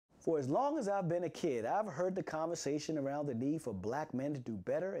For as long as I've been a kid, I've heard the conversation around the need for black men to do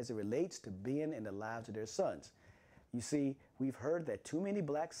better as it relates to being in the lives of their sons. You see, we've heard that too many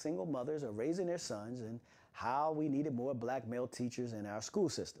black single mothers are raising their sons and how we needed more black male teachers in our school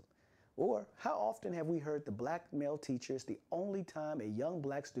system. Or how often have we heard the black male teacher is the only time a young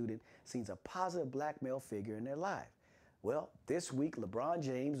black student sees a positive black male figure in their life? Well, this week, LeBron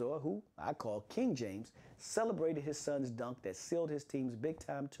James, or who I call King James, celebrated his son's dunk that sealed his team's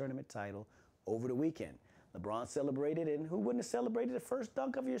big-time tournament title over the weekend. LeBron celebrated, and who wouldn't have celebrated the first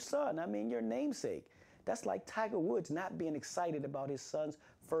dunk of your son? I mean, your namesake. That's like Tiger Woods not being excited about his son's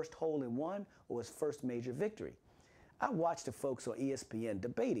first hole-in-one or his first major victory. I watched the folks on ESPN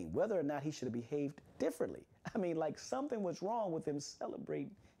debating whether or not he should have behaved differently. I mean, like something was wrong with him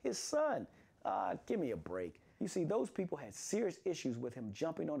celebrating his son. Give me a break. You see, those people had serious issues with him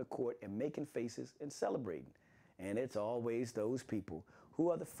jumping on the court and making faces and celebrating. And it's always those people who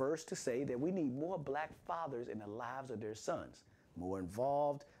are the first to say that we need more black fathers in the lives of their sons. More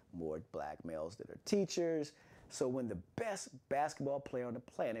involved, more black males that are teachers. So when the best basketball player on the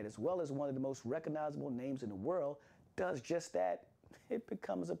planet, as well as one of the most recognizable names in the world, does just that, it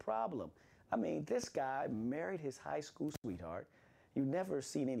becomes a problem. I mean, this guy married his high school sweetheart. You've never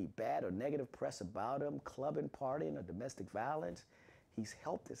seen any bad or negative press about him, clubbing, partying, or domestic violence. He's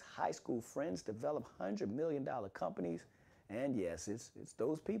helped his high school friends develop $100 million companies. And yes, it's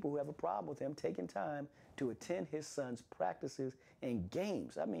those people who have a problem with him taking time to attend his son's practices and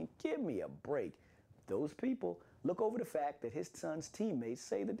games. I mean, give me a break. Those people look over the fact that his son's teammates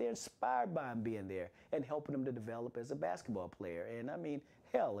say that they're inspired by him being there and helping him to develop as a basketball player. And I mean,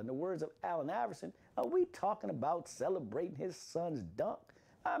 hell, in the words of Allen Iverson, are we talking about celebrating his son's dunk?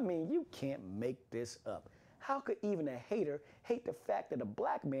 I mean, you can't make this up. How could even a hater hate the fact that a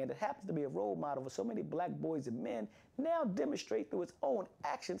black man that happens to be a role model for so many black boys and men now demonstrate through his own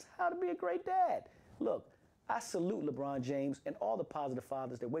actions how to be a great dad? Look, I salute LeBron James and all the positive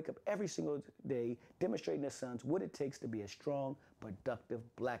fathers that wake up every single day demonstrating their sons what it takes to be a strong, productive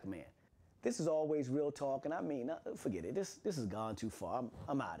black man. This is always real talk, and I mean, forget it. This has gone too far.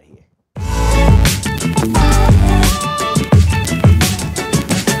 I'm out of here.